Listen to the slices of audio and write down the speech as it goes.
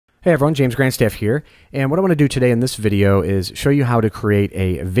Hey everyone, James Grandstaff here, and what I want to do today in this video is show you how to create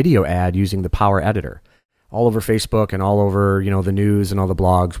a video ad using the Power Editor. All over Facebook and all over the news and all the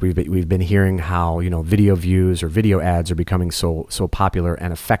blogs, we've been hearing how video views or video ads are becoming so popular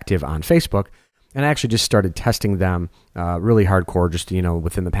and effective on Facebook, and I actually just started testing them really hardcore just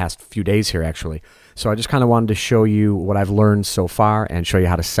within the past few days here actually. So I just kind of wanted to show you what I've learned so far and show you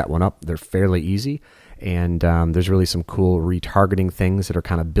how to set one up. They're fairly easy. And there's really some cool retargeting things that are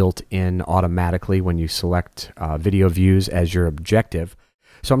kind of built in automatically when you select video views as your objective.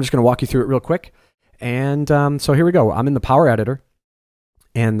 So I'm just going to walk you through it real quick. And so here we go. I'm in the Power Editor.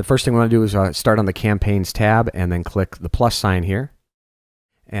 And the first thing we want to do is start on the Campaigns tab and then click the plus sign here.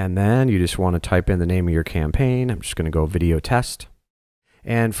 And then you just want to type in the name of your campaign. I'm just going to go Video Test.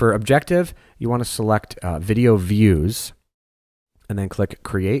 And for objective, you want to select Video Views and then click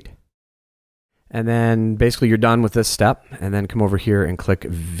Create. And then basically you're done with this step, and then come over here and click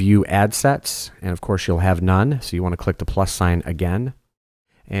View Ad Sets, and of course you'll have none, so you want to click the plus sign again.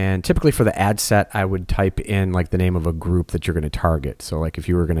 And typically for the ad set, I would type in like the name of a group that you're going to target. So like if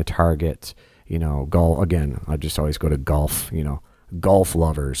you were going to target, golf, again, I just always go to golf, golf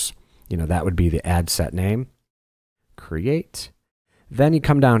lovers, that would be the ad set name. Create. Then you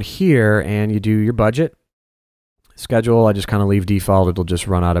come down here and you do your budget. Schedule, I just kind of leave default, it'll just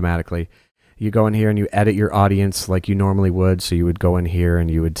run automatically. You go in here and you edit your audience like you normally would. So you would go in here and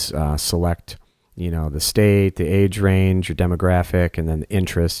you would select, the state, the age range, your demographic, and then the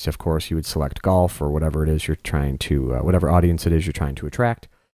interests. Of course, you would select golf or whatever it is you're trying to, whatever audience it is you're trying to attract.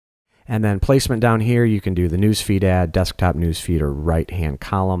 And then placement down here, you can do the newsfeed ad, desktop newsfeed, or right-hand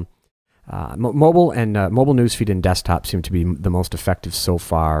column. Mobile newsfeed and desktop seem to be the most effective so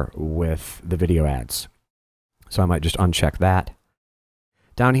far with the video ads. So I might just uncheck that.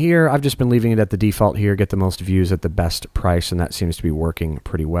 Down here, I've just been leaving it at the default here, get the most views at the best price, and that seems to be working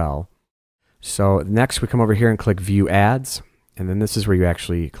pretty well. So next we come over here and click View Ads, and then this is where you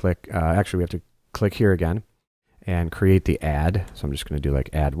actually click, actually we have to click here again and create the ad. So I'm just going to do like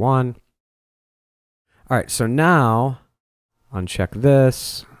Ad 1. All right, so now uncheck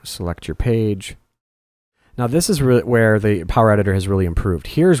this, select your page. Now this is really where the Power Editor has really improved.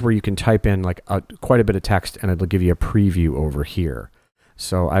 Here's where you can type in like quite a bit of text and it'll give you a preview over here.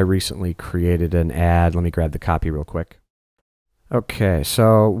 So I recently created an ad. Let me grab the copy real quick. Okay,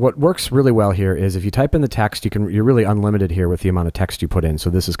 so what works really well here is if you type in the text, you're really unlimited here with the amount of text you put in. So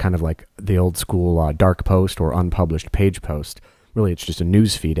this is kind of like the old school dark post or unpublished page post. Really, it's just a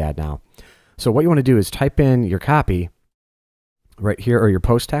newsfeed ad now. So what you want to do is type in your copy right here or your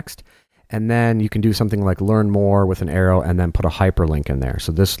post text, and then you can do something like learn more with an arrow and then put a hyperlink in there.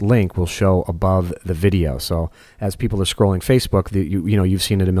 So this link will show above the video. So as people are scrolling Facebook, you've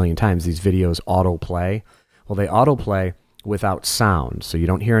seen it a million times, these videos autoplay. Well, they autoplay without sound. So you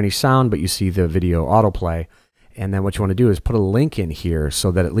don't hear any sound, but you see the video autoplay. And then what you want to do is put a link in here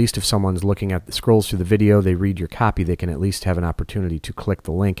so that at least if someone's looking at scrolls through the video, they read your copy, they can at least have an opportunity to click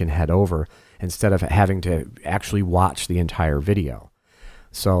the link and head over instead of having to actually watch the entire video.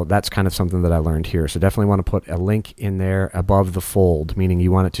 So that's kind of something that I learned here. So definitely want to put a link in there above the fold, meaning you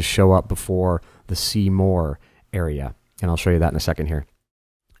want it to show up before the See More area. And I'll show you that in a second here.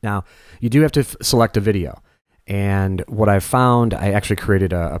 Now, you do have to select a video. And what I've found, I actually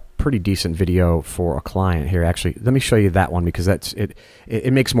created a pretty decent video for a client here. Actually, let me show you that one because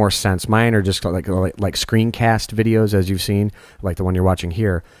it makes more sense. Mine are just like screencast videos, as you've seen, like the one you're watching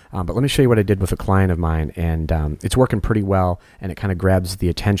here. But let me show you what I did with a client of mine, and it's working pretty well, and it kind of grabs the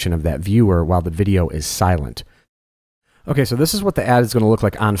attention of that viewer while the video is silent. Okay, so this is what the ad is going to look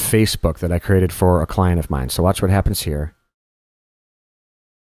like on Facebook that I created for a client of mine. So watch what happens here.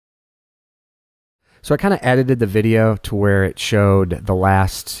 So I kind of edited the video to where it showed the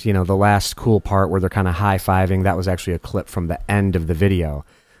last, the last cool part where they're kind of high-fiving. That was actually a clip from the end of the video.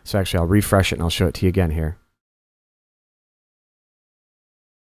 So actually I'll refresh it and I'll show it to you again here.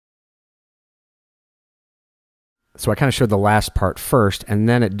 So I kind of showed the last part first, and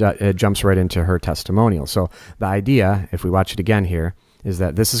then it jumps right into her testimonial. So the idea, if we watch it again here, is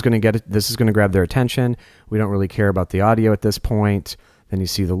that this is going to grab their attention. We don't really care about the audio at this point. Then you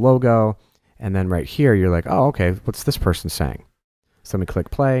see the logo. And then right here, you're like, oh, okay, what's this person saying? So let me click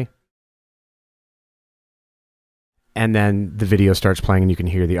play. And then the video starts playing and you can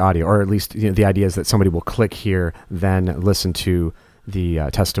hear the audio. Or at least the idea is that somebody will click here, then listen to the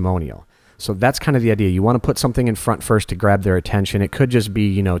testimonial. So that's kind of the idea. You want to put something in front first to grab their attention. It could just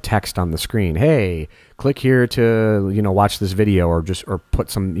be, text on the screen. Hey, click here to, watch this video, or put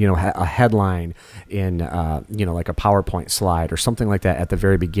some, a headline in, like a PowerPoint slide or something like that at the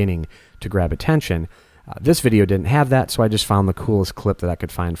very beginning to grab attention. This video didn't have that, so I just found the coolest clip that I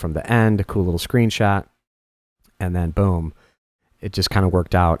could find from the end, a cool little screenshot, and then boom, it just kind of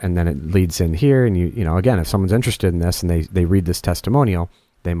worked out. And then it leads in here, and you know, again, if someone's interested in this and they read this testimonial,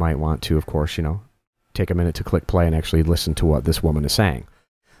 they might want to, of course, you know, take a minute to click play and actually listen to what this woman is saying.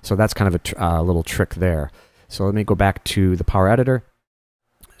 So that's kind of a little trick there. So let me go back to the Power Editor.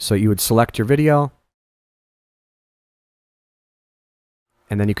 So you would select your video,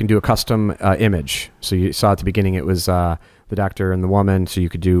 and then you can do a custom image. So you saw at the beginning it was the doctor and the woman, so you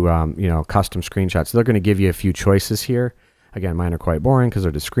could do you know, custom screenshots. So they're going to give you a few choices here. Again, mine are quite boring because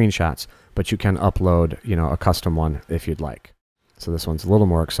they're just screenshots, but you can upload, you know, a custom one if you'd like. So this one's a little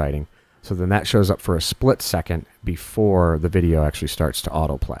more exciting. So then that shows up for a split second before the video actually starts to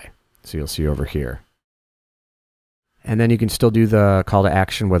autoplay. So you'll see over here. And then you can still do the call to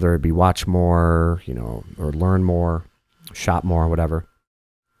action, whether it be watch more, you know, or learn more, shop more, whatever.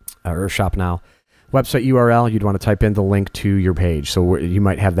 Or shop now. Website URL, you'd want to type in the link to your page. So you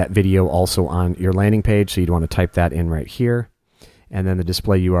might have that video also on your landing page, so you'd want to type that in right here. And then the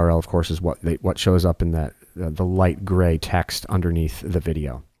display URL, of course, is what shows up in that the light gray text underneath the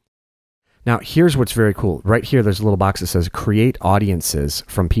video. Now, here's what's very cool. Right here, there's a little box that says create audiences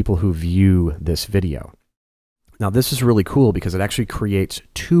from people who view this video. Now, this is really cool because it actually creates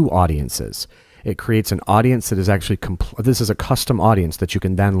two audiences. It creates an audience that is actually, this is a custom audience that you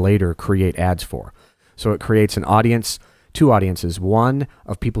can then later create ads for. So it creates an audience, two audiences, one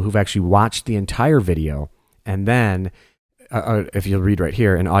of people who've actually watched the entire video, and then, if you'll read right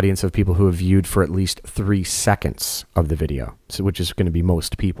here, an audience of people who have viewed for at least 3 seconds of the video, so which is going to be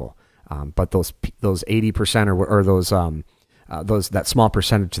most people. But those 80% or that small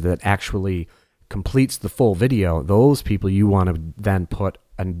percentage that actually completes the full video, those people you want to then put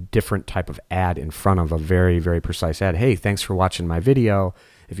a different type of ad in front of, a very, very precise ad. Hey, thanks for watching my video.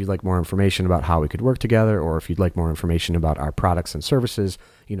 If you'd like more information about how we could work together, or if you'd like more information about our products and services,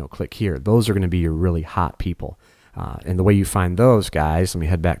 you know, click here. Those are going to be your really hot people. And the way you find those guys, let me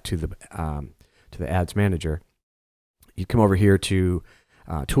head back to the Ads Manager. You come over here to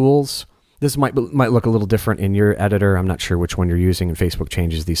Tools. This might look a little different in your editor. I'm not sure which one you're using, and Facebook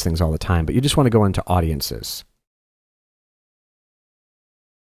changes these things all the time. But you just want to go into Audiences.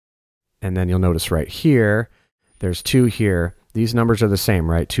 And then you'll notice right here, there's two here. These numbers are the same,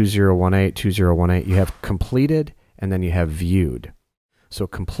 right? 2018, 2018. You have completed, and then you have viewed. So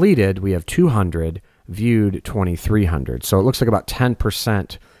completed, we have 200, viewed 2,300. So it looks like about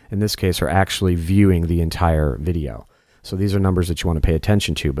 10% in this case are actually viewing the entire video. So these are numbers that you want to pay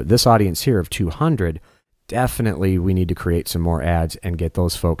attention to. But this audience here of 200, definitely we need to create some more ads and get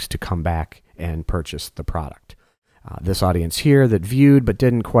those folks to come back and purchase the product. This audience here that viewed but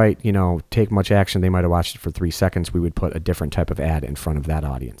didn't quite, you know, take much action, they might have watched it for 3 seconds, we would put a different type of ad in front of that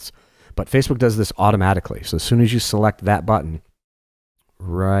audience. But Facebook does this automatically. So as soon as you select that button,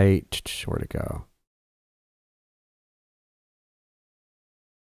 right, where'd it go?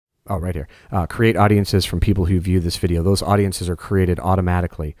 Oh, right here. Create audiences from people who view this video. Those audiences are created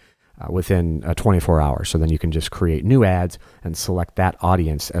automatically within 24 hours. So then you can just create new ads and select that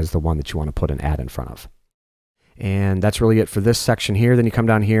audience as the one that you want to put an ad in front of. And that's really it for this section here. Then you come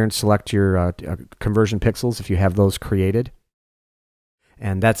down here and select your conversion pixels if you have those created.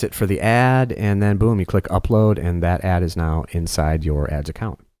 And that's it for the ad. And then boom, you click upload, and that ad is now inside your ads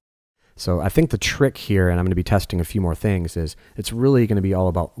account. So I think the trick here, and I'm going to be testing a few more things, is it's really going to be all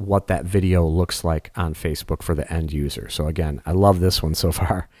about what that video looks like on Facebook for the end user. So again, I love this one so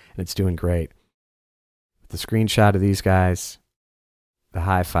far, and it's doing great. The screenshot of these guys, the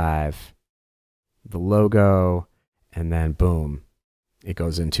high five, the logo, and then boom, it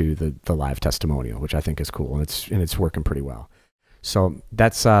goes into the live testimonial, which I think is cool, and it's working pretty well. So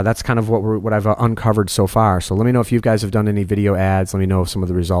that's kind of what I've uncovered so far. So let me know if you guys have done any video ads. Let me know some of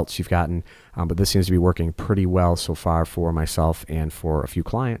the results you've gotten. But this seems to be working pretty well so far for myself and for a few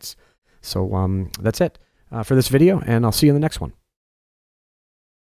clients. So that's it for this video, and I'll see you in the next one.